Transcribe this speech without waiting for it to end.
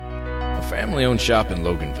family-owned shop in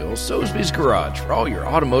Loganville, Soesby's Garage for all your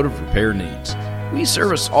automotive repair needs. We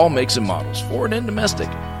service all makes and models, foreign and domestic.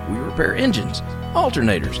 We repair engines,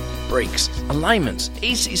 alternators, brakes, alignments,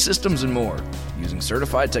 AC systems, and more, using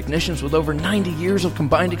certified technicians with over 90 years of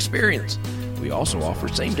combined experience. We also offer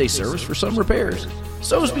same-day service for some repairs.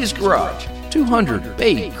 Soesby's Garage, 200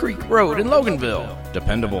 Bay Creek Road in Loganville.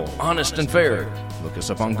 Dependable, honest, and fair. Look us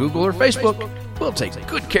up on Google or Facebook. We'll take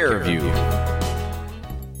good care of you.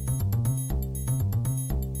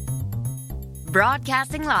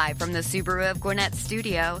 Broadcasting live from the Subaru of Gwinnett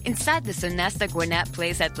studio inside the Sonesta Gwinnett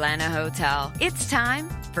Place Atlanta Hotel. It's time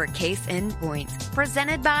for Case in Point,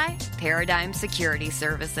 presented by Paradigm Security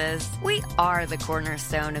Services. We are the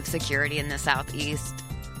cornerstone of security in the Southeast.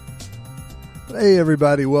 Hey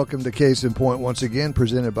everybody, welcome to Case in Point once again,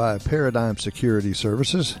 presented by Paradigm Security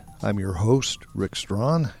Services. I'm your host, Rick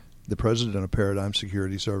Strawn, the president of Paradigm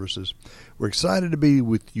Security Services. We're excited to be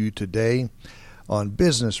with you today on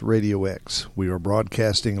Business RadioX. We are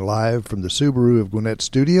broadcasting live from the Subaru of Gwinnett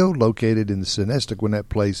studio, located in the Sonesta Gwinnett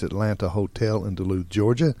Place Atlanta Hotel in Duluth,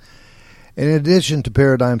 Georgia. In addition to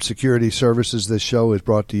Paradigm Security Services, this show is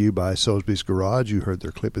brought to you by Soesby's Garage. You heard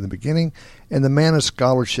their clip in the beginning. And the Manna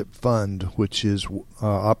Scholarship Fund, which is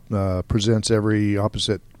presents every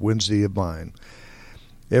opposite Wednesday of mine.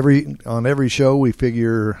 On every show, we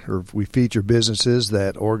feature businesses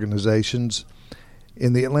that organizations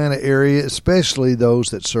in the Atlanta area, especially those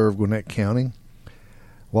that serve Gwinnett County.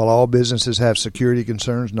 While all businesses have security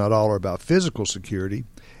concerns, not all are about physical security.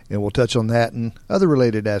 And we'll touch on that and other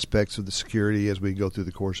related aspects of the security as we go through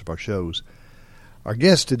the course of our shows. Our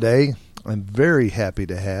guest today, I'm very happy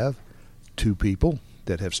to have two people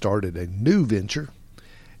that have started a new venture,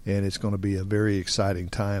 and it's going to be a very exciting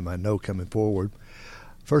time, I know, coming forward.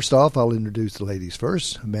 First off, I'll introduce the ladies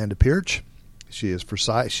first. Amanda Pearch. She is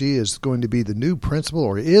going to be the new principal,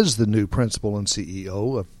 or is the new principal and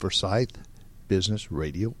CEO of Forsyth Business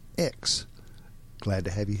RadioX. Glad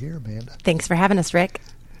to have you here, Amanda. Thanks for having us, Rick.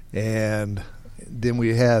 And then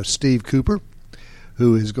we have Steve Cooper,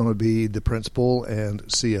 who is going to be the principal and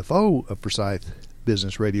CFO of Forsyth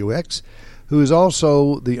Business RadioX, who is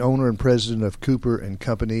also the owner and president of Cooper and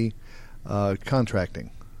Company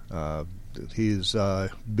Contracting. He is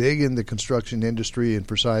big in the construction industry in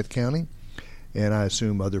Forsyth County, and I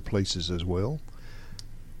assume other places as well.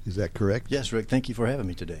 Is that correct? Yes, Rick. Thank you for having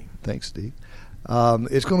me today. Thanks, Steve.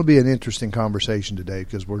 It's going to be an interesting conversation today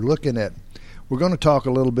because we're going to talk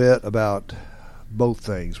a little bit about both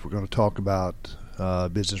things. We're going to talk about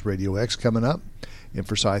Business RadioX coming up in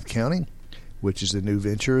Forsyth County, which is the new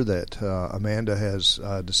venture that Amanda has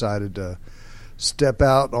decided to step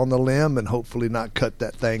out on the limb and hopefully not cut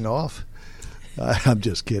that thing off. I'm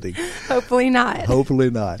just kidding. Hopefully not. Hopefully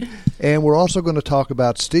not. And we're also going to talk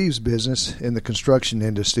about Steve's business in the construction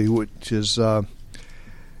industry, which is,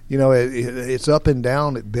 it's up and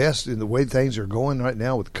down at best in the way things are going right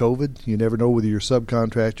now with COVID. You never know whether your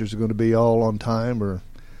subcontractors are going to be all on time or,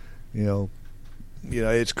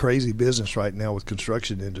 it's crazy business right now with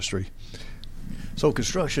construction industry. So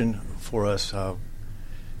construction for us,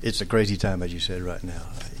 it's a crazy time, as you said, right now.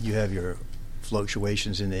 You have your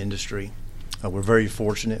fluctuations in the industry. We're very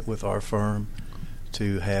fortunate with our firm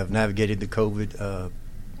to have navigated the COVID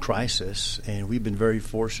crisis, and we've been very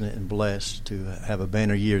fortunate and blessed to have a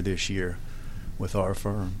banner year this year with our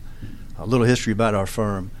firm. A little history about our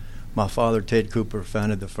firm. My father, Ted Cooper,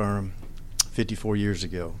 founded the firm 54 years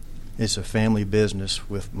ago. It's a family business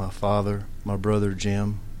with my father, my brother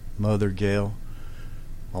Jim, mother Gail,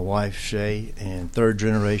 my wife Shay, and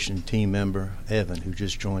third-generation team member Evan, who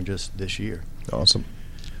just joined us this year. Awesome.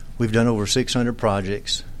 We've done over 600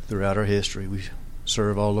 projects throughout our history. We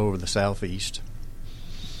serve all over the Southeast.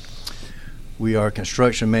 We are a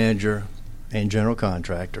construction manager and general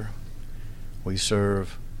contractor. We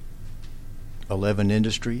serve 11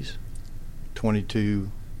 industries,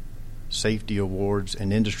 22 safety awards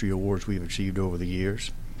and industry awards we've achieved over the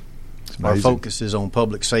years. Our focus is on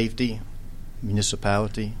public safety,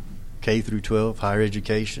 municipality, K through 12, higher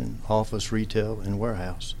education, office, retail, and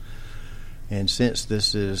warehouse. And since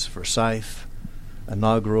this is Forsyth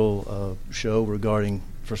inaugural show regarding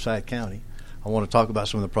Forsyth County, I want to talk about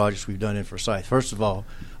some of the projects we've done in Forsyth. First of all,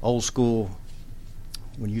 old school,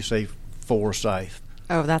 when you say Forsyth.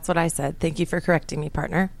 Oh, that's what I said. Thank you for correcting me,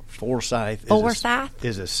 partner. Forsyth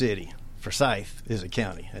is a city. Forsyth is a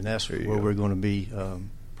county, and that's where we're going to be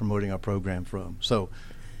promoting our program from. So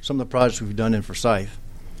some of the projects we've done in Forsyth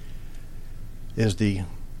is the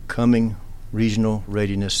Cumming Regional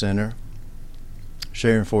Readiness Center,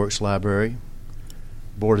 Sharon Forks Library,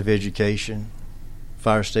 Board of Education,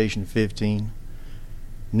 Fire Station 15,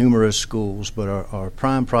 numerous schools, but our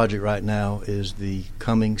prime project right now is the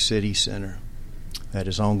Cumming City Center. That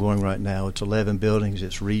is ongoing right now. It's 11 buildings.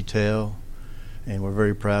 It's retail, and we're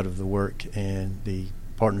very proud of the work and the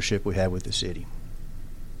partnership we have with the city.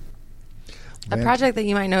 A project that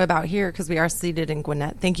you might know about here, because we are seated in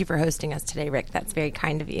Gwinnett. Thank you for hosting us today, Rick. That's very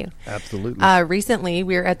kind of you. Absolutely. Recently,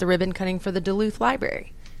 we were at the ribbon cutting for the Duluth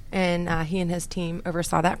Library, and he and his team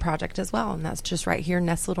oversaw that project as well, and that's just right here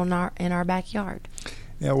nestled in our backyard.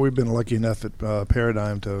 Yeah, we've been lucky enough at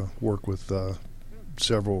Paradigm to work with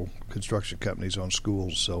several construction companies on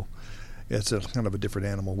schools, so it's a kind of a different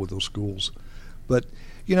animal with those schools. But,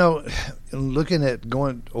 you know, looking at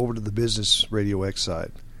going over to the Business RadioX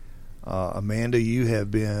side, Amanda, you have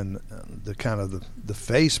been the kind of the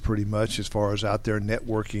face pretty much as far as out there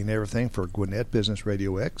networking and everything for Gwinnett Business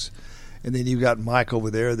RadioX. And then you've got Mike over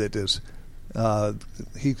there that is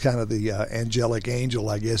he's kind of the angelic angel,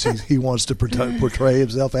 I guess he wants to portray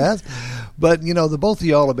himself as. But, you know, the both of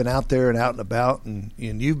y'all have been out there and out and about, and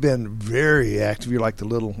you've been very active. You're like the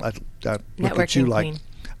little I look at you like queen.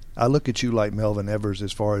 I look at you like Melvin Evers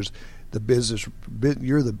as far as the business.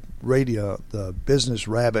 You're the business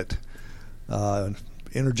rabbit,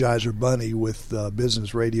 Energizer Bunny with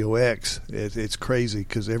Business RadioX. It's crazy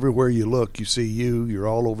because everywhere you look, you see you. You're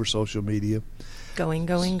all over social media. Going.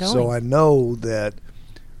 So I know that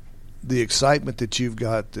the excitement that you've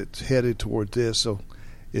got that's headed toward this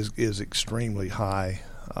is extremely high.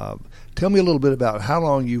 Tell me a little bit about how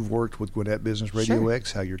long you've worked with Gwinnett Business RadioX,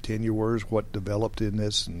 Sure. How your tenure was, what developed in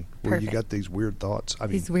this, and where you got these weird thoughts.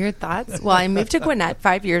 These weird thoughts? Well, I moved to Gwinnett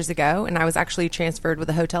 5 years ago, and I was actually transferred with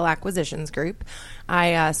the Hotel Acquisitions Group.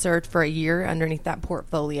 I served for a year underneath that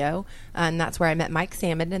portfolio, and that's where I met Mike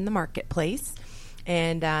Sammond in the marketplace.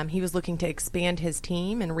 And he was looking to expand his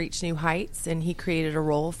team and reach new heights, and he created a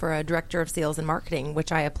role for a director of sales and marketing,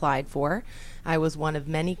 which I applied for. I was one of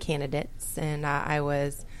many candidates, and I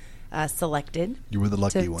was selected. You were the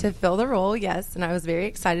lucky one. To fill the role, yes, and I was very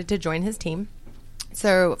excited to join his team.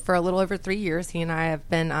 So for a little over 3 years, he and I have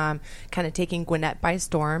been kind of taking Gwinnett by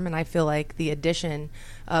storm, and I feel like the addition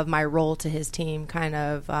of my role to his team kind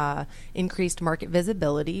of increased market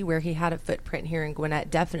visibility. Where he had a footprint here in Gwinnett,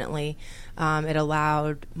 definitely it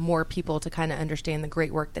allowed more people to kind of understand the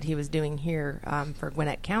great work that he was doing here for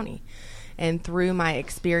Gwinnett County. And through my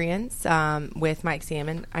experience with Mike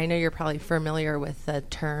Sammond, I know you're probably familiar with the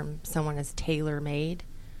term someone is tailor-made.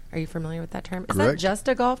 Are you familiar with that term? Is Correct. that just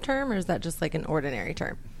a golf term, or is that just like an ordinary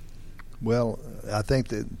term? Well, I think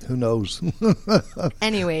that, who knows?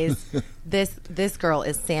 Anyways, this girl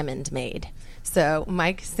is Sammond made. So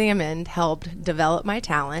Mike Sammond helped develop my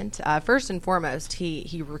talent. First and foremost,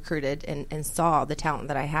 he recruited and saw the talent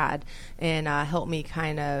that I had, and helped me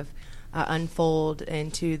kind of unfold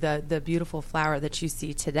into the beautiful flower that you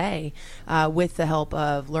see today with the help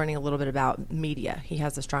of learning a little bit about media. He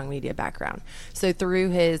has a strong media background. So through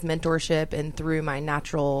his mentorship and through my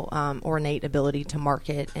natural ornate ability to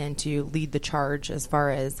market and to lead the charge as far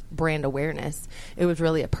as brand awareness, it was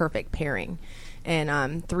really a perfect pairing.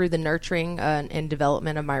 And through the nurturing and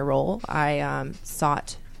development of my role, I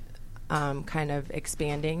sought kind of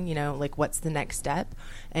expanding, like what's the next step.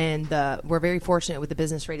 And we're very fortunate with the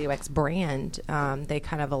Business RadioX brand. They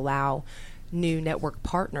kind of allow new network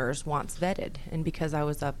partners once vetted. And because I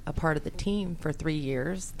was a part of the team for 3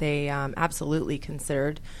 years, they absolutely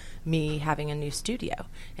considered me having a new studio.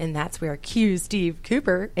 And that's where Q Steve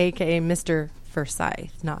Cooper, a.k.a. Mr.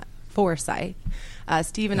 Forsyth, not Forsyth.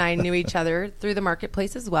 Steve and I knew each other through the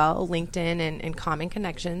marketplace as well, LinkedIn and common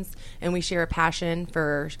connections, and we share a passion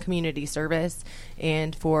for community service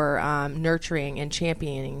and for nurturing and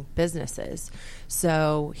championing businesses.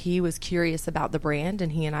 So he was curious about the brand,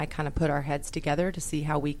 and he and I kind of put our heads together to see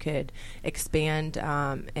how we could expand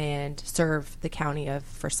and serve the county of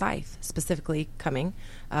Forsyth, specifically Cumming.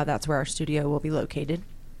 That's where our studio will be located.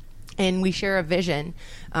 And we share a vision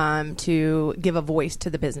to give a voice to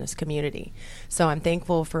the business community. So I'm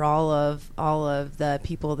thankful for all of the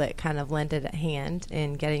people that kind of lent a hand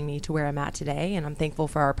in getting me to where I'm at today. And I'm thankful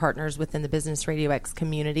for our partners within the Business RadioX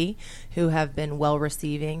community who have been well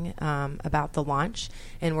receiving about the launch.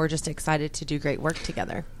 And we're just excited to do great work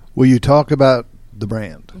together. Will you talk about the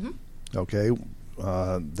brand? Mm-hmm. Okay,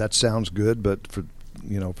 that sounds good, but for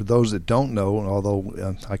those that don't know,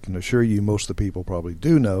 although I can assure you most of the people probably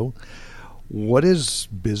do know, what is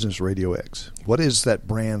Business RadioX? What is that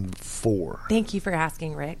brand for? Thank you for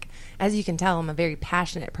asking, Rick. As you can tell, I'm a very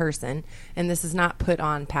passionate person, and this is not put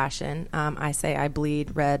on passion. I say I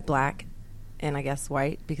bleed red, black, and I guess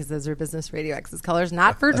white, because those are Business RadioX's colors.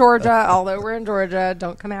 Not for Georgia, although we're in Georgia.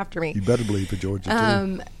 Don't come after me. You better believe for Georgia,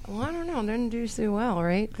 too. Well, I don't know. They didn't do so well,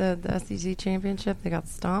 right? The SEC championship, they got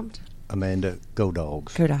stomped. Amanda, go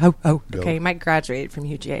Dogs. Go. Okay, Mike graduated from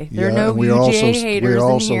UGA. There are no we're UGA haters We're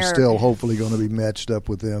also in here. still hopefully going to be matched up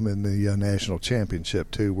with them in the national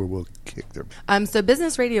championship, too, where we'll kick them. So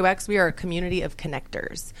Business RadioX, we are a community of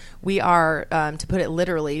connectors. We are, to put it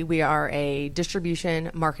literally, we are a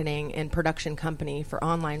distribution, marketing, and production company for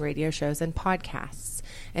online radio shows and podcasts.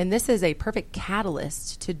 And this is a perfect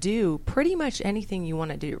catalyst to do pretty much anything you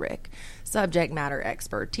want to do, Rick. Subject matter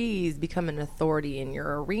expertise, become an authority in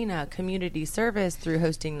your arena, community service through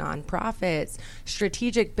hosting nonprofits,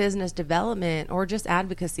 strategic business development, or just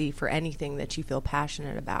advocacy for anything that you feel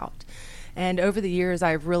passionate about. And over the years,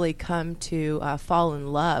 I've really come to fall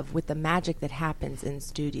in love with the magic that happens in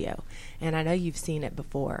studio. And I know you've seen it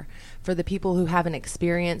before. For the people who haven't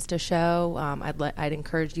experienced a show, I'd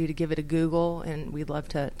encourage you to give it a Google, and we'd love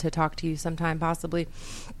to talk to you sometime possibly.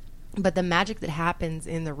 But the magic that happens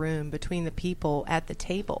in the room between the people at the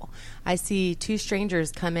table. I see two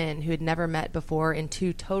strangers come in who had never met before in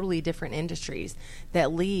two totally different industries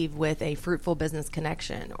that leave with a fruitful business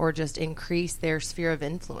connection, or just increase their sphere of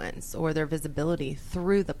influence or their visibility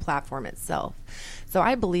through the platform itself. So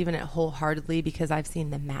I believe in it wholeheartedly because I've seen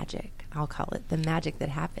the magic. I'll call it the magic that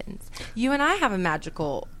happens. You and I have a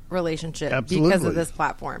magical relationship because of this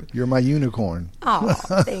platform. You're my unicorn. Oh,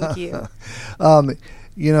 thank you.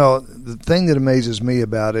 You know, the thing that amazes me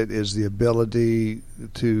about it is the ability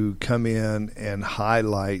to come in and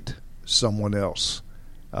highlight someone else,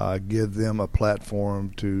 give them a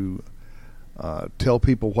platform to tell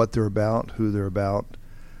people what they're about, who they're about,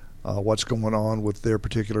 what's going on with their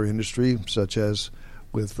particular industry, such as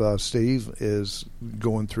with Steve is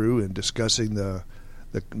going through and discussing the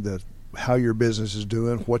how your business is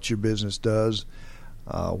doing, what your business does.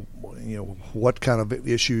 You know, what kind of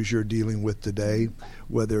issues you're dealing with today,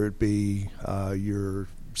 whether it be your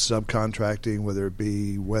subcontracting, whether it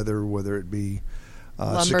be weather, whether it be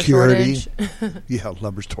security.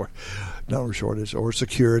 Lumber shortage or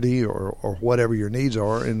security or whatever your needs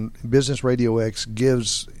are. And Business RadioX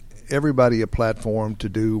gives everybody a platform to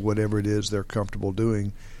do whatever it is they're comfortable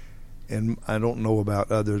doing. And I don't know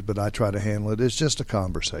about others, but I try to handle it. It's just a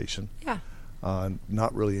conversation. Yeah.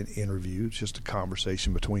 Not really an interview. It's just a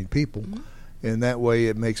conversation between people. Mm-hmm. And that way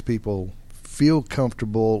it makes people feel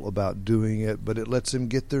comfortable about doing it, but it lets them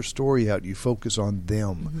get their story out. You focus on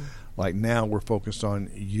them. Mm-hmm. Like now we're focused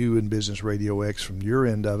on you and Business RadioX from your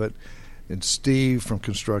end of it, and Steve from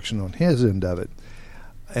construction on his end of it.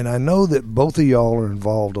 And I know that both of y'all are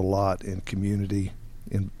involved a lot in community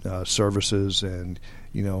in services and,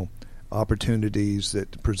 you know, opportunities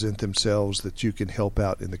that present themselves that you can help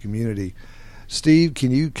out in the community. Steve,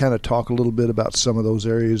 can you kind of talk a little bit about some of those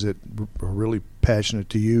areas that are really passionate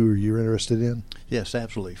to you or you're interested in? Yes,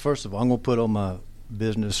 absolutely. First of all, I'm going to put on my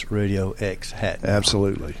Business RadioX hat now.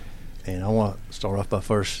 Absolutely. And I want to start off by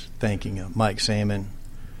first thanking Mike Sammond,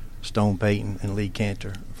 Stone Payton, and Lee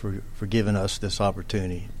Cantor for giving us this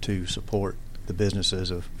opportunity to support the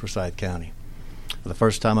businesses of Forsyth County. The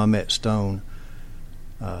first time I met Stone,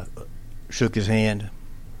 shook his hand,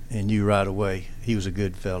 and knew right away he was a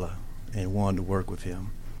good fella and wanted to work with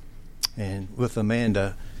him. And with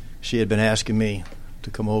Amanda, she had been asking me to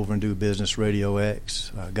come over and do Business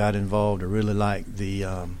RadioX. Got involved. I really liked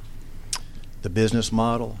the business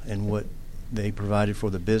model and what they provided for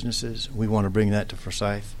the businesses. We want to bring that to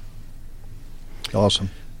Forsyth. Awesome.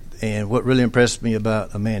 And what really impressed me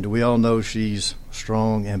about Amanda, we all know she's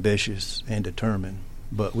strong, ambitious, and determined.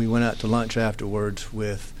 But we went out to lunch afterwards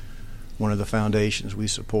with one of the foundations we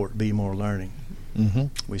support, Be More Learning. Mm-hmm.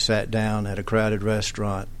 We sat down at a crowded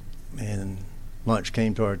restaurant, and lunch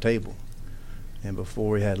came to our table. And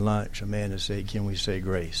before we had lunch, Amanda said, "Can we say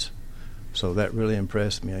grace?" So that really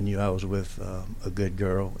impressed me. I knew I was with a good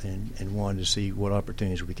girl and wanted to see what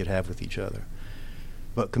opportunities we could have with each other.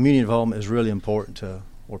 But community involvement is really important to,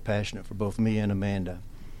 or passionate for both me and Amanda.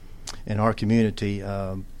 In our community,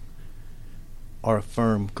 our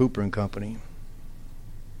firm, Cooper & Company,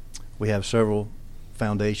 we have several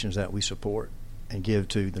foundations that we support and give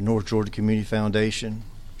to: the North Georgia Community Foundation,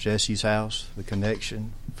 Jesse's House, The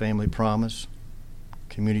Connection, Family Promise,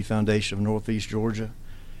 Community Foundation of Northeast Georgia,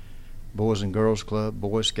 Boys and Girls Club,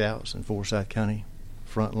 Boy Scouts, and Forsyth County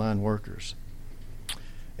Frontline Workers.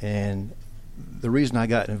 And the reason I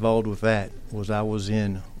got involved with that was I was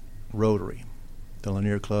in Rotary, the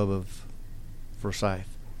Lanier Club of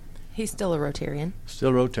Forsyth. He's still a Rotarian.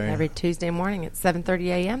 Still Rotarian. Every Tuesday morning at 7:30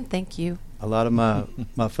 a.m. Thank you. A lot of my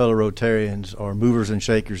fellow Rotarians are movers and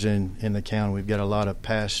shakers in the county. We've got a lot of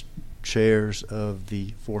past chairs of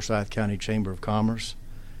the Forsyth County Chamber of Commerce.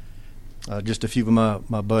 Just a few of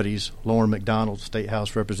my buddies: Lauren McDonald, State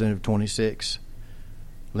House Representative 26,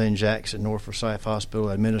 Lynn Jackson, North Forsyth Hospital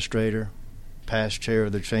Administrator, past chair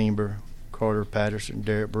of the Chamber, Carter Patterson,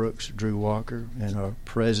 Derek Brooks, Drew Walker, and our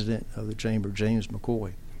president of the Chamber, James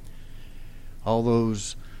McCoy. All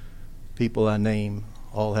those people I name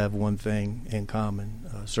all have one thing in common: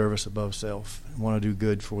 service above self, and want to do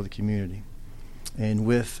good for the community. And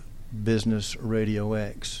with Business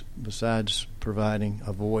RadioX, besides providing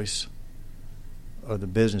a voice of the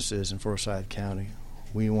businesses in Forsyth County,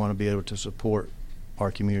 we want to be able to support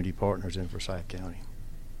our community partners in Forsyth County.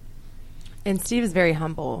 And Steve is very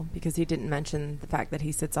humble because he didn't mention the fact that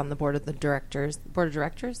he sits on the board of directors for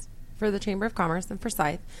the Chamber of Commerce in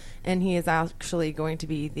Forsyth, and he is actually going to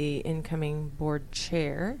be the incoming board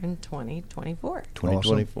chair in 2024.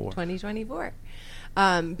 2024.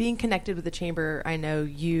 Being connected with the Chamber, I know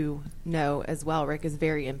you know as well, Rick, is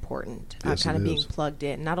very important. Yes, kind of being is. plugged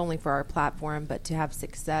in, not only for our platform, but to have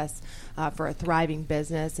success for a thriving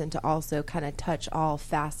business, and to also kind of touch all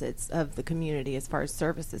facets of the community as far as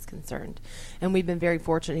service is concerned. And we've been very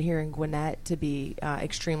fortunate here in Gwinnett to be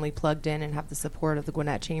extremely plugged in and have the support of the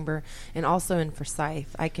Gwinnett Chamber, and also in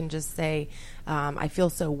Forsyth. I can just say I feel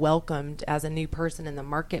so welcomed as a new person in the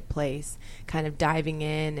marketplace, kind of diving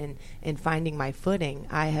in and finding my footing.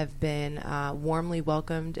 I have been warmly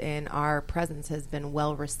welcomed, and our presence has been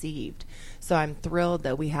well received. So I'm thrilled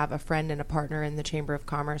that we have a friend and a partner in the Chamber of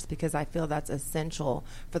Commerce, because I feel that's essential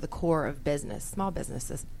for the core of business, small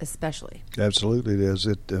businesses especially. Absolutely, it is.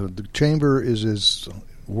 The Chamber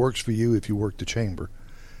works for you if you work the Chamber,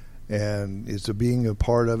 and it's being a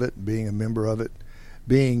part of it, being a member of it,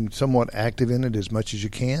 being somewhat active in it as much as you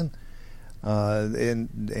can,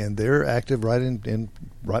 and they're active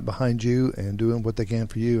right behind you and doing what they can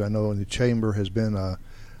for you. I know the Chamber has been an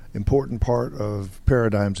important part of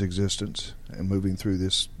Paradigm's existence and moving through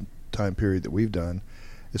this time period that we've done,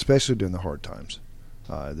 especially during the hard times.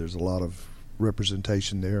 There's a lot of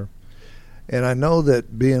representation there, and I know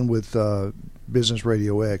that being with Business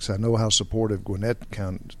RadioX, I know how supportive Gwinnett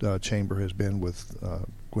County Chamber has been with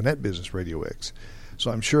Gwinnett Business RadioX. So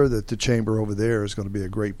I'm sure that the Chamber over there is going to be a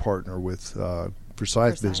great partner with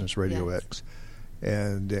Forsyth Business RadioX. Yes.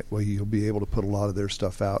 And you'll be able to put a lot of their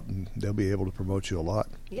stuff out, and they'll be able to promote you a lot.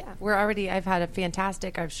 Yeah,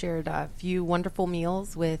 I've shared a few wonderful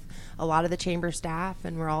meals with a lot of the Chamber staff,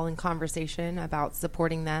 and we're all in conversation about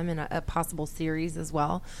supporting them in a possible series as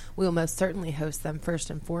well. We'll most certainly host them first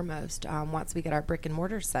and foremost once we get our brick and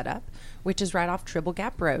mortar set up, which is right off Tribble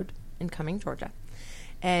Gap Road in Cumming, Georgia.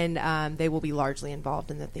 And they will be largely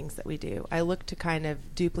involved in the things that we do. I look to kind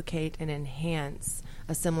of duplicate and enhance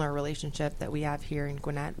a similar relationship that we have here in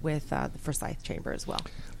Gwinnett with the Forsyth Chamber as well.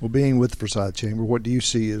 Well, being with the Forsyth Chamber, what do you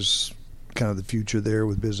see as kind of the future there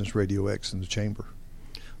with Business RadioX and the Chamber?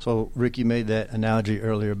 So, Rick, you made that analogy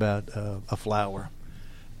earlier about a flower.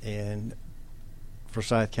 And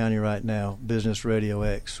Forsyth County right now, Business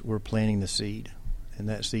RadioX, we're planting the seed. And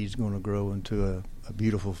that seed's going to grow into a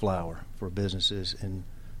beautiful flower for businesses in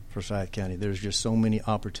Forsyth County. There's just so many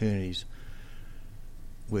opportunities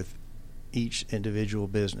with each individual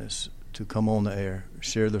business to come on the air,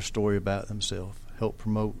 share their story about themselves, help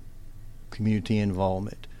promote community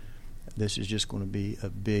involvement. This is just going to be a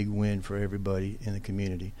big win for everybody in the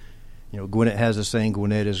community. You know, Gwinnett has a saying,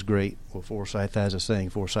 Gwinnett is great. Well, Forsyth has a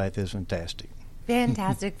saying, Forsyth is fantastic.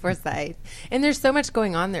 Fantastic Forsyth. And there's so much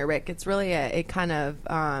going on there, Rick. It's really it's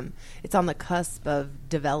on the cusp of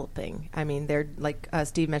developing. I mean, they're like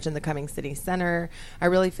Steve mentioned, the Cumming City Center. I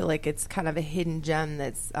really feel like it's kind of a hidden gem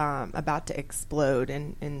that's about to explode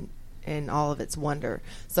in all of its wonder.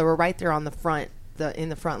 So we're right there on the front, in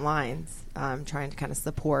the front lines, trying to kind of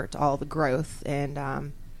support all the growth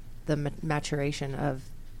and the maturation of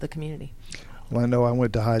the community. Well, I know I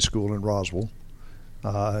went to high school in Roswell.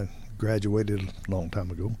 Graduated a long time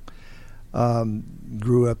ago.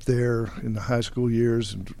 Grew up there in the high school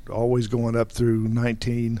years, and always going up through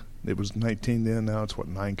 19. It was 19 then. Now it's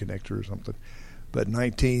 9 connector or something. But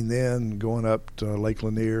 19 then, going up to Lake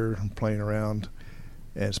Lanier and playing around,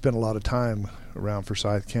 and spent a lot of time around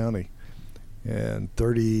Forsyth County. And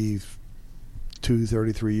 32,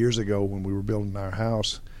 33 years ago, when we were building our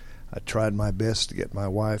house, I tried my best to get my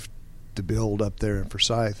wife to build up there in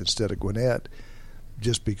Forsyth instead of Gwinnett,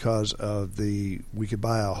 just because of we could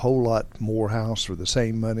buy a whole lot more house for the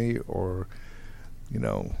same money, or,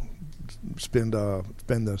 spend the,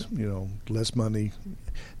 less money.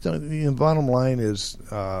 So the bottom line is,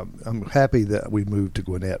 I'm happy that we moved to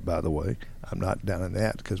Gwinnett, by the way. I'm not down in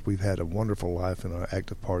that, because we've had a wonderful life and an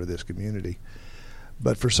active part of this community.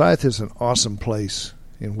 But Forsyth is an awesome place,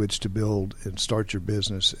 in which to build and start your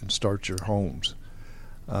business and start your homes,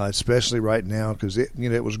 especially right now because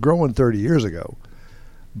it was growing 30 years ago,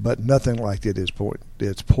 but nothing like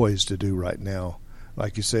it's poised to do right now.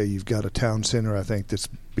 Like you say, you've got a town center, I think, that's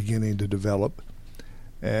beginning to develop,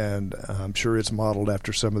 and I'm sure it's modeled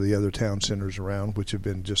after some of the other town centers around, which have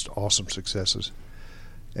been just awesome successes,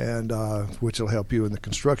 and which will help you in the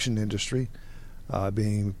construction industry,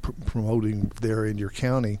 promoting there in your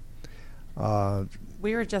county.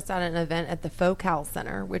 We were just at an event at the Focal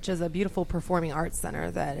Center, which is a beautiful performing arts center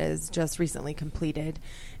that is just recently completed.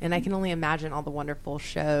 And I can only imagine all the wonderful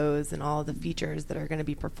shows and all the features that are going to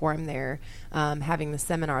be performed there. Having the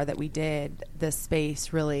seminar that we did, this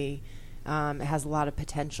space really has a lot of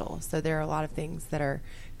potential. So there are a lot of things that are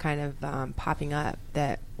kind of popping up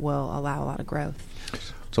that will allow a lot of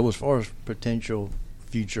growth. So as far as potential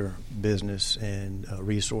future business and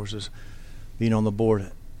resources, being on the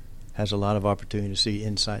board has a lot of opportunity to see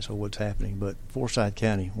insights of what's happening. But Forsyth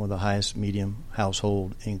County, one of the highest medium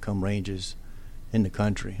household income ranges in the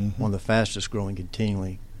country, one of the fastest growing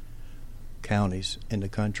continually counties in the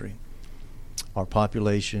country. Our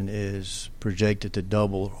population is projected to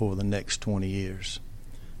double over the next 20 years.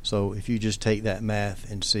 So if you just take that math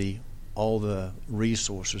and see all the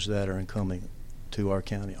resources that are incoming to our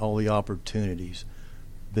county, all the opportunities,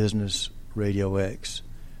 Business RadioX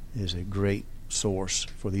is a great source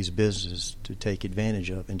for these businesses to take advantage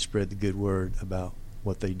of and spread the good word about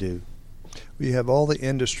what they do. We have all the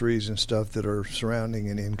industries and stuff that are surrounding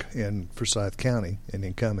in Forsyth County and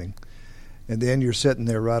incoming, and then you're sitting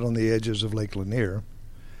there right on the edges of Lake Lanier,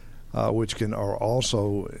 which are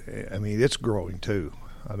also, I mean, it's growing too.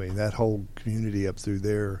 I mean, that whole community up through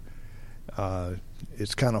there,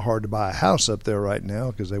 it's kind of hard to buy a house up there right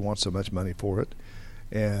now because they want so much money for it.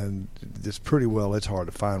 And it's hard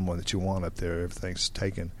to find one that you want up there. Everything's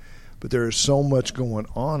taken. But there is so much going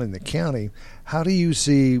on in the county. How do you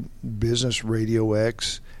see Business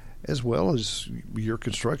RadioX as well as your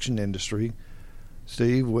construction industry,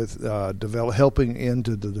 Steve, with helping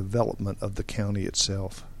into the development of the county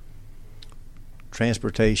itself?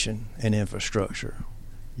 Transportation and infrastructure.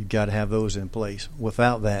 You've got to have those in place.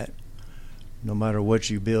 Without that, no matter what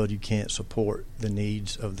you build, you can't support the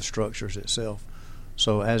needs of the structures itself.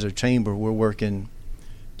 So as a chamber, we're working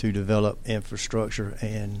to develop infrastructure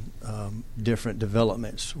and different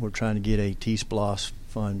developments. We're trying to get a T-SPLOS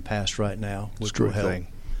fund passed right now, which will help.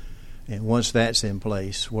 And once that's in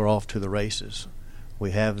place, we're off to the races.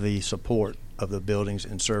 We have the support of the buildings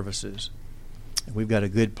and services. We've got a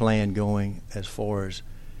good plan going as far as,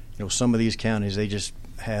 some of these counties, they just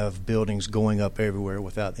have buildings going up everywhere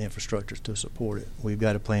without the infrastructure to support it. We've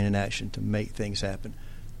got a plan in action to make things happen.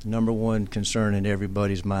 Number one concern in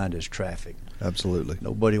everybody's mind is traffic. Absolutely.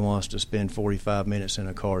 Nobody wants to spend 45 minutes in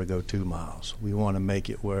a car to go 2 miles. We want to make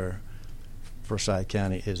it where Forsyth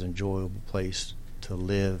County is an enjoyable place to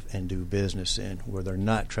live and do business in, where they're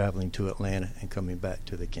not traveling to Atlanta and coming back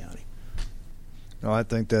to the county. No, I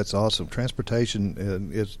think that's awesome. Transportation,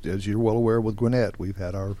 is, as you're well aware with Gwinnett, we've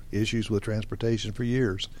had our issues with transportation for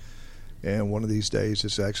years. And one of these days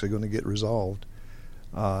it's actually going to get resolved.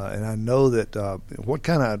 And I know that what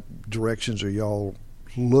kind of directions are y'all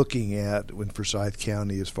looking at in Forsyth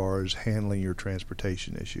County as far as handling your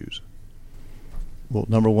transportation issues? Well,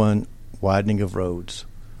 number one, widening of roads,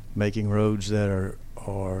 making roads that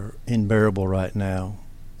are unbearable right now.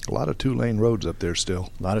 A lot of 2-lane roads up there still.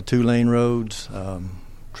 A lot of 2-lane roads,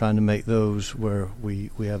 trying to make those where we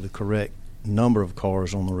have the correct number of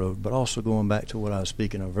cars on the road, but also going back to what I was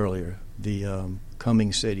speaking of earlier, the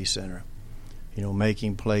coming city center.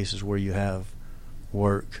 Making places where you have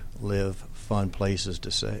work, live, fun places to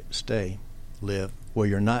stay, live, where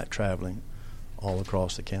you're not traveling all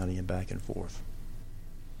across the county and back and forth.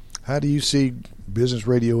 How do you see Business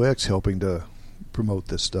RadioX helping to promote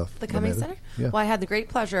this stuff? The Cummings Center? Yeah. Well, I had the great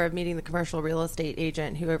pleasure of meeting the commercial real estate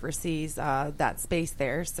agent who oversees that space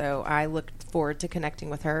there. So I look forward to connecting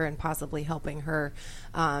with her and possibly helping her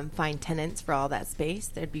find tenants for all that space.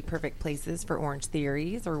 There'd be perfect places for Orange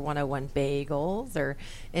Theories or 101 Bagels or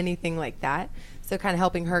anything like that. So kind of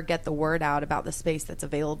helping her get the word out about the space that's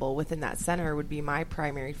available within that center would be my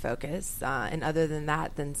primary focus. And other than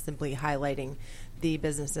that, then simply highlighting the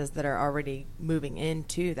businesses that are already moving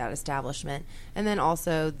into that establishment, and then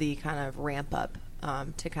also the kind of ramp up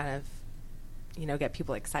to kind of, get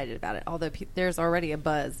people excited about it. Although there's already a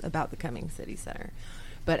buzz about the coming city center.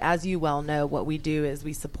 But as you well know, what we do is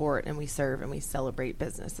we support and we serve and we celebrate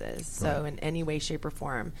businesses. Right. So in any way, shape, or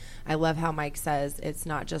form, I love how Mike says it's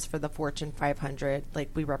not just for the Fortune 500.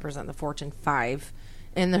 Like, we represent the Fortune 5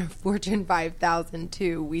 And the Fortune 5000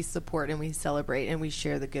 too, we support and we celebrate and we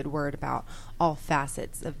share the good word about all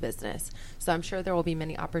facets of business. So I'm sure there will be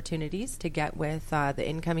many opportunities to get with the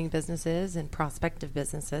incoming businesses and prospective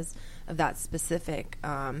businesses of that specific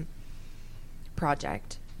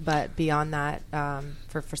project. But beyond that,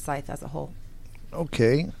 for Forsyth as a whole.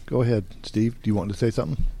 Okay, go ahead, Steve. Do you want to say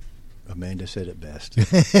something? Amanda said it best.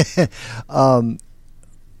 Can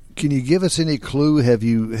you give us any clue? Have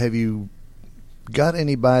you got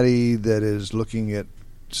anybody that is looking at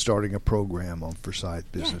starting a program on Forsyth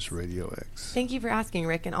Business RadioX? Thank you for asking,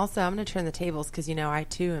 Rick. And also, I'm going to turn the tables because, I,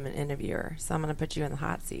 too, am an interviewer. So I'm going to put you in the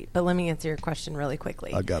hot seat. But let me answer your question really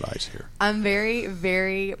quickly. I got ice here. I'm very,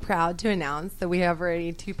 very proud to announce that we have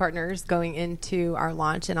already 2 partners going into our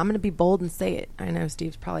launch. And I'm going to be bold and say it. I know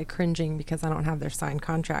Steve's probably cringing because I don't have their signed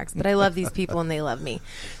contracts. But I love these people and they love me.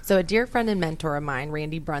 So a dear friend and mentor of mine,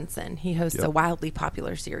 Randy Brunson, he hosts a wildly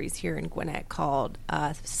popular series here in Gwinnett called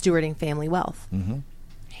Stewarding Family Wealth. Mm-hmm.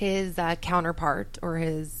 His counterpart or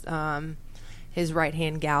his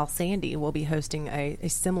right-hand gal, Sandy, will be hosting a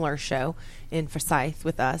similar show in Forsyth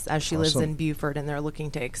with us as she lives in Beaufort, and they're looking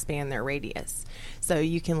to expand their radius. So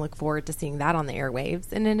you can look forward to seeing that on the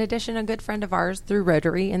airwaves. And in addition, a good friend of ours through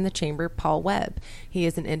Rotary in the Chamber, Paul Webb. He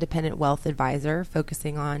is an independent wealth advisor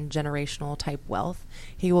focusing on generational type wealth.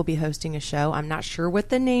 He will be hosting a show. I'm not sure what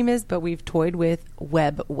the name is, but we've toyed with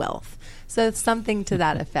Web Wealth. So it's something to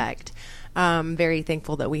that effect. Very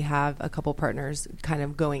thankful that we have a couple partners kind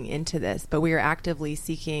of going into this, but we are actively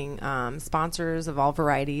seeking sponsors of all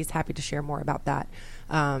varieties. Happy to share more about that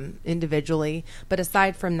individually. But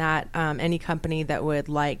aside from that, any company that would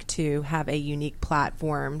like to have a unique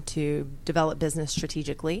platform to develop business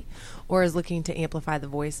strategically or is looking to amplify the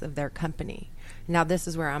voice of their company. Now, this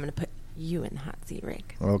is where I'm going to put you in the hot seat,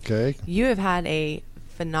 Rick. Okay. You have had a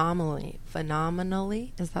phenomenally,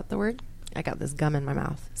 is that the word? I got this gum in my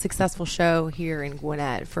mouth. Successful show here in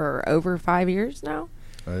Gwinnett for over 5 years now.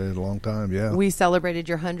 A long time, yeah. We celebrated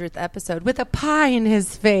your 100th episode with a pie in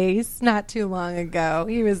his face not too long ago.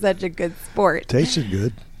 He was such a good sport. Tasted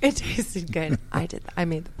good. It tasted good. I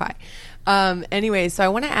made the pie. Anyway, so I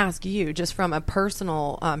want to ask you, just from a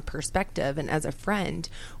personal perspective and as a friend,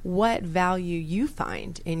 what value you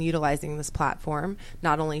find in utilizing this platform,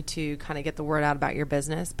 not only to kind of get the word out about your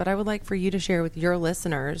business, but I would like for you to share with your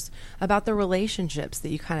listeners about the relationships that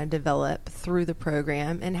you kind of develop through the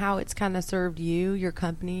program and how it's kind of served you, your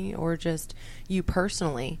company, or just you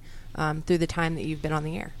personally through the time that you've been on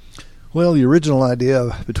the air. Well, the original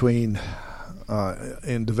idea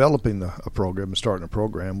in developing a program and starting a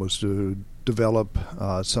program was to develop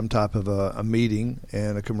some type of a meeting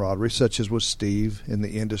and a camaraderie, such as with Steve in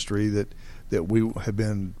the industry that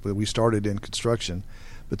we started in construction.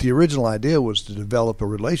 But the original idea was to develop a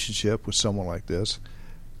relationship with someone like this,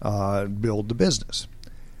 build the business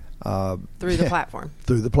through the platform.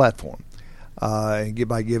 Through the platform, and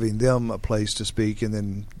by giving them a place to speak, and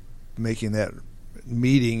then making that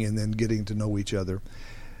meeting, and then getting to know each other.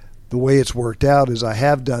 The way it's worked out is I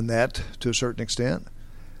have done that to a certain extent,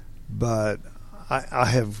 but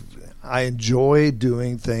I enjoy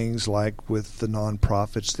doing things like with the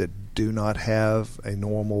nonprofits that do not have a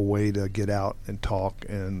normal way to get out and talk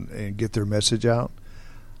and get their message out.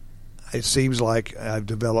 It seems like I've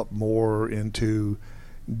developed more into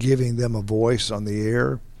giving them a voice on the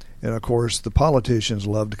air, and of course the politicians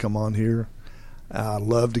love to come on here. I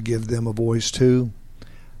love to give them a voice too.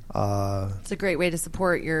 It's a great way to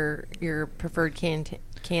support your preferred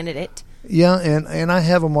candidate. Yeah, and I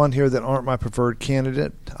have them on here that aren't my preferred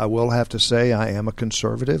candidate. I will have to say I am a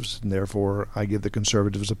conservative, and therefore I give the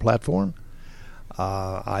conservatives a platform.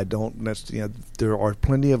 I don't necessarily, there are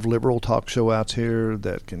plenty of liberal talk show outs here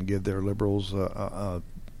that can give their liberals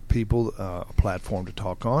people a platform to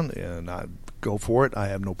talk on, and I go for it. I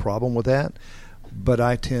have no problem with that. But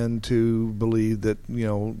I tend to believe that,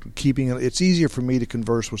 it's easier for me to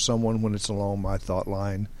converse with someone when it's along my thought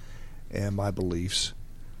line and my beliefs.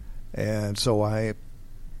 And so I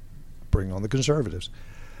bring on the conservatives,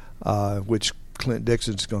 which Clint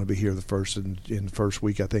Dixon's going to be here in the first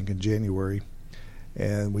week, I think, in January.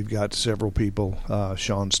 And we've got several people.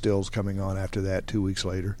 Sean Still's coming on after that 2 weeks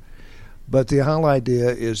later. But the whole idea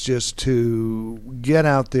is just to get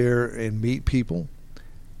out there and meet people,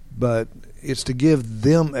 but it's to give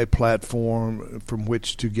them a platform from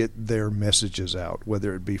which to get their messages out,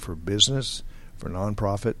 whether it be for business, for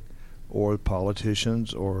nonprofit, or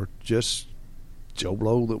politicians, or just Joe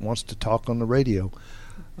Blow that wants to talk on the radio.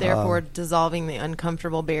 Therefore, dissolving the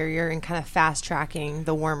uncomfortable barrier and kind of fast-tracking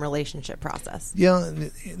the warm relationship process. Yeah,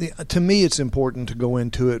 to me it's important to go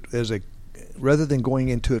into it rather than going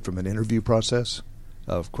into it from an interview process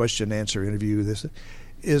of question-answer interview,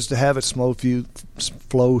 is to have it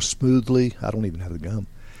flow smoothly. I don't even have the gum.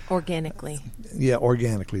 Organically. Yeah,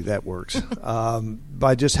 organically, that works.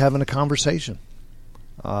 By just having a conversation.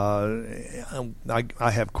 I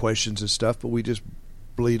have questions and stuff, but we just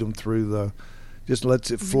bleed them through just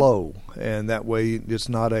lets it flow. And that way it's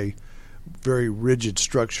not a very rigid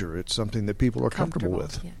structure. It's something that people are comfortable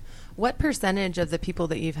with. Yeah. What percentage of the people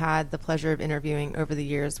that you've had the pleasure of interviewing over the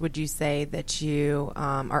years would you say that you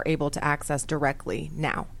are able to access directly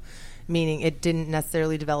now? Meaning it didn't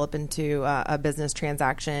necessarily develop into a business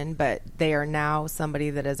transaction, but they are now somebody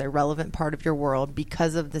that is a relevant part of your world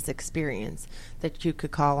because of this experience that you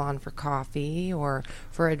could call on for coffee or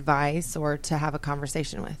for advice or to have a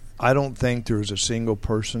conversation with? I don't think there's a single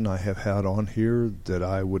person I have had on here that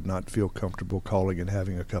I would not feel comfortable calling and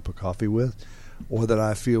having a cup of coffee with, or that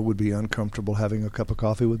I feel would be uncomfortable having a cup of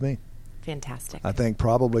coffee with me. Fantastic. I think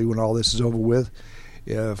probably when all this is over with,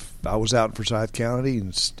 if I was out in Forsyth County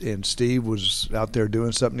and Steve was out there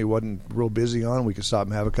doing something he wasn't real busy on, we could stop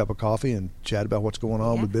and have a cup of coffee and chat about what's going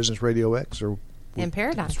on with Business RadioX or in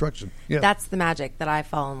Paradigm. Construction. Yeah. That's the magic that I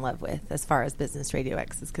fall in love with as far as Business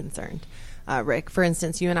RadioX is concerned. Rick, for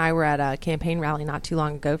instance, you and I were at a campaign rally not too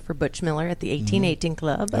long ago for Butch Miller at the 1818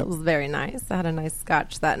 Club. That was very nice. I had a nice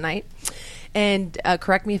scotch that night. And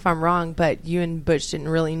correct me if I'm wrong, but you and Butch didn't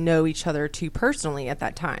really know each other too personally at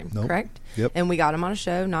that time, correct? Yep. And we got him on a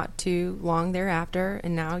show not too long thereafter,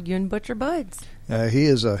 and now you and Butch are buds. He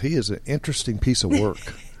is an interesting piece of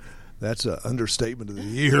work. That's an understatement of the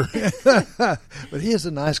year. But he is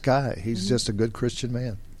a nice guy. He's just a good Christian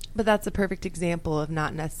man. But that's a perfect example of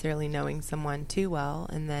not necessarily knowing someone too well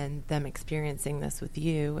and then them experiencing this with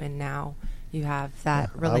you, and now you have that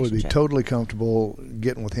relationship. I would be totally comfortable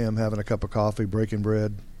getting with him, having a cup of coffee, breaking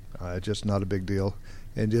bread. Just not a big deal.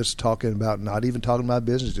 And just talking about, not even talking about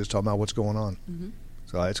business, just talking about what's going on. Mm-hmm.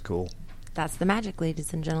 So it's cool. That's the magic,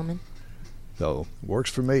 ladies and gentlemen. So works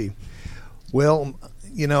for me. Well,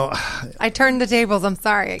 you know, I turned the tables. I'm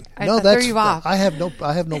sorry. I threw you off. I have no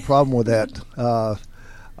problem with that.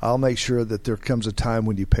 I'll make sure that there comes a time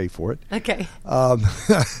when you pay for it. Okay.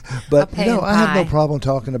 But no, I have no problem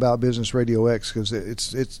talking about Business RadioX because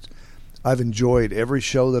I've enjoyed every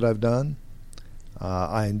show that I've done.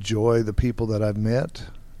 I enjoy the people that I've met,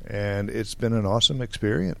 and it's been an awesome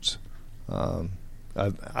experience.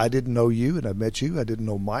 I didn't know you, and I've met you. I didn't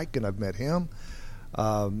know Mike, and I've met him.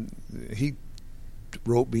 He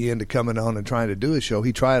roped me into coming on and trying to do a show.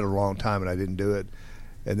 He tried a long time, and I didn't do it.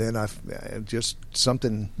 And then I just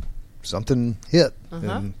something hit,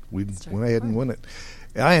 and we went ahead and won it.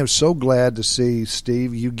 I am so glad to see,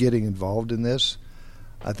 Steve, you getting involved in this.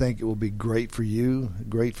 I think it will be great for you,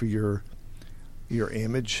 great for your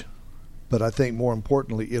image, but I think more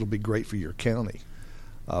importantly, it'll be great for your county.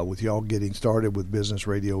 With y'all getting started with Business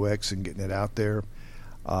RadioX and getting it out there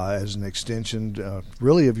as an extension,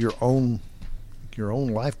 really of your own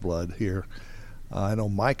lifeblood here. I know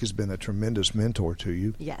Mike has been a tremendous mentor to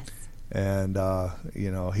you. Yes. And,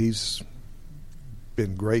 he's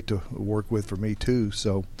been great to work with for me, too.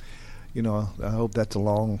 So, I hope that's a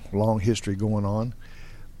long, long history going on.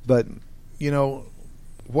 But,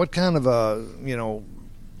 what kind of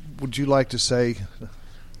would you like to say?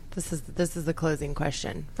 This is the closing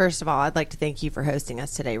question. First of all, I'd like to thank you for hosting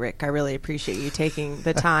us today, Rick. I really appreciate you taking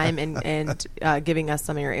the time and giving us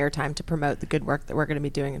some of your airtime to promote the good work that we're going to be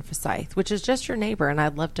doing in Forsyth, which is just your neighbor, and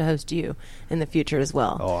I'd love to host you in the future as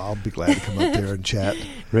well. Oh, I'll be glad to come up there and chat.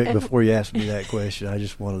 Rick, before you ask me that question, I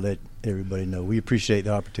just want to let everybody know we appreciate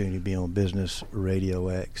the opportunity to be on Business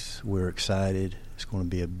RadioX. We're excited. It's going to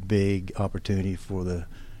be a big opportunity for the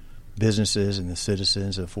businesses and the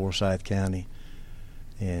citizens of Forsyth County.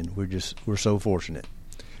 And we're so fortunate.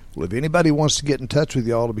 Well, if anybody wants to get in touch with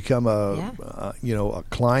y'all to become a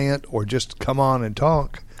client or just come on and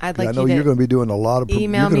talk, I'd like I know you're going to be doing a lot of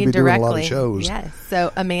email me directly. Doing a lot of shows. Yes.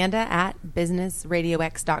 So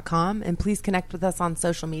Amanda@businessradiox.com, and please connect with us on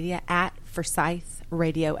social media @Forsyth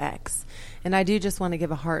RadioX. And I do just want to give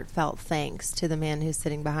a heartfelt thanks to the man who's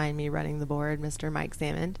sitting behind me running the board, Mr. Mike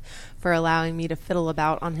Sammond, for allowing me to fiddle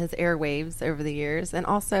about on his airwaves over the years and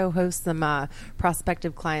also host some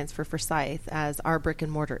prospective clients for Forsyth as our brick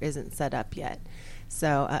and mortar isn't set up yet.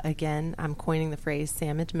 So, again, I'm coining the phrase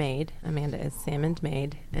Sammond Made. Amanda is Sammond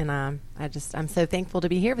Made. And I'm so thankful to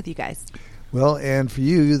be here with you guys. Well, and for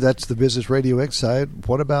you, that's the Business RadioX side.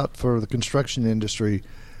 What about for the construction industry?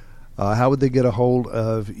 How would they get a hold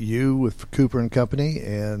of you with Cooper and Company?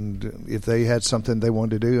 And if they had something they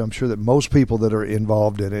wanted to do, I'm sure that most people that are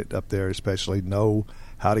involved in it up there especially know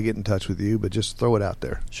how to get in touch with you, but just throw it out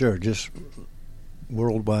there. Sure. Just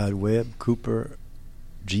World Wide Web,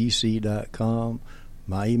 CooperGC.com,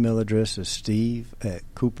 My email address is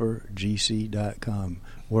steve@coopergc.com.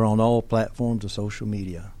 We're on all platforms of social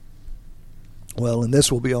media. Well, and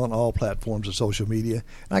this will be on all platforms of social media.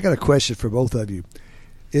 And I got a question for both of you.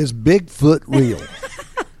 Is Bigfoot real?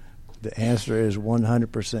 The answer is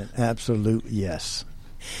 100% absolute yes.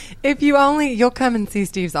 If you'll come and see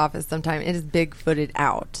Steve's office sometime. It is Bigfooted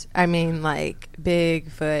out. I mean, like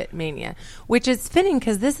Bigfoot mania, which is fitting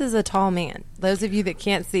because this is a tall man. Those of you that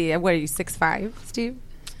can't see, what are you, 6'5", Steve?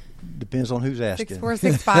 Depends on who's asking. 6'4",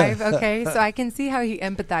 6'5". Okay, so I can see how he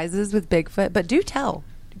empathizes with Bigfoot. But do tell,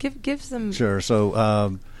 give some. Sure.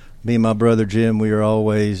 So me and my brother Jim, we are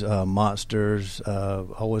always monsters.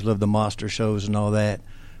 Always loved the monster shows and all that.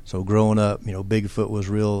 So growing up, Bigfoot was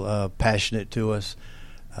real passionate to us.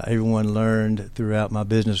 Everyone learned throughout my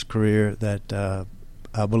business career that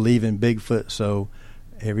I believe in Bigfoot. So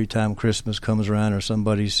every time Christmas comes around or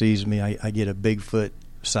somebody sees me, I get a Bigfoot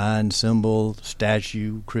sign, symbol,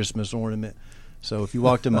 statue, Christmas ornament. So if you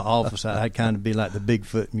walked in my office, I'd kind of be like the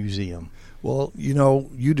Bigfoot Museum. Well,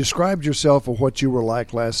 you described yourself of what you were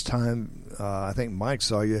like last time. I think Mike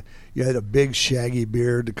saw you. You had a big shaggy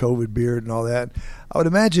beard, the COVID beard and all that. I would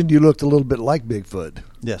imagine you looked a little bit like Bigfoot.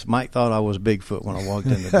 Yes, Mike thought I was Bigfoot when I walked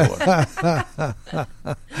in the door.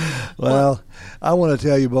 Well, I want to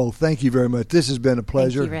tell you both, thank you very much. This has been a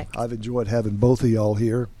pleasure. Thank you, Rick. I've enjoyed having both of y'all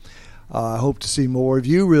here. I hope to see more of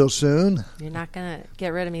you real soon. You're not going to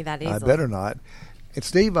get rid of me that easily. I better not. And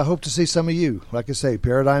Steve, I hope to see some of you. Like I say,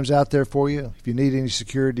 Paradigm's out there for you. If you need any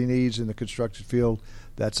security needs in the construction field,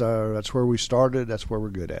 that's where we started. That's where we're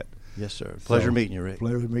good at. Yes, sir. Pleasure meeting you, Rick.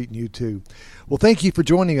 Pleasure meeting you, too. Well, thank you for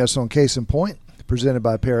joining us on Case in Point, presented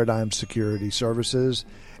by Paradigm Security Services,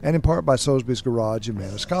 and in part by Soulsby's Garage and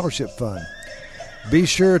Manna Scholarship Fund. Be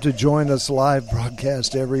sure to join us live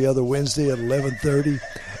broadcast every other Wednesday at 11:30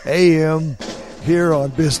 a.m. here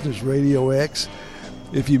on Business RadioX.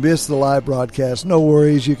 If you miss the live broadcast, no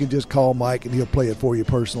worries. You can just call Mike and he'll play it for you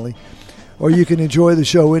personally. Or you can enjoy the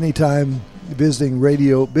show anytime visiting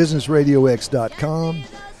businessradiox.com,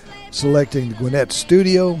 selecting the Gwinnett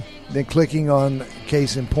Studio, then clicking on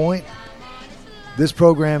Case in Point. This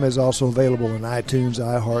program is also available on iTunes,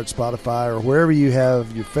 iHeart, Spotify, or wherever you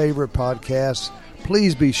have your favorite podcasts.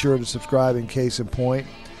 Please be sure to subscribe in Case in Point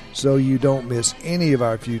so you don't miss any of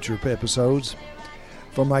our future episodes.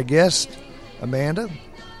 For my guests, Amanda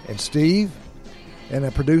and Steve, and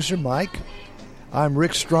our producer, Mike, I'm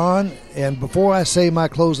Rick Strawn, and before I say my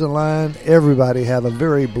closing line, everybody have a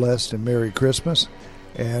very blessed and Merry Christmas,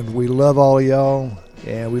 and we love all of y'all,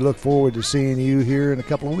 and we look forward to seeing you here in a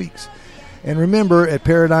couple of weeks. And remember, at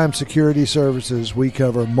Paradigm Security Services, we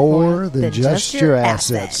cover more than just your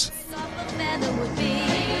assets.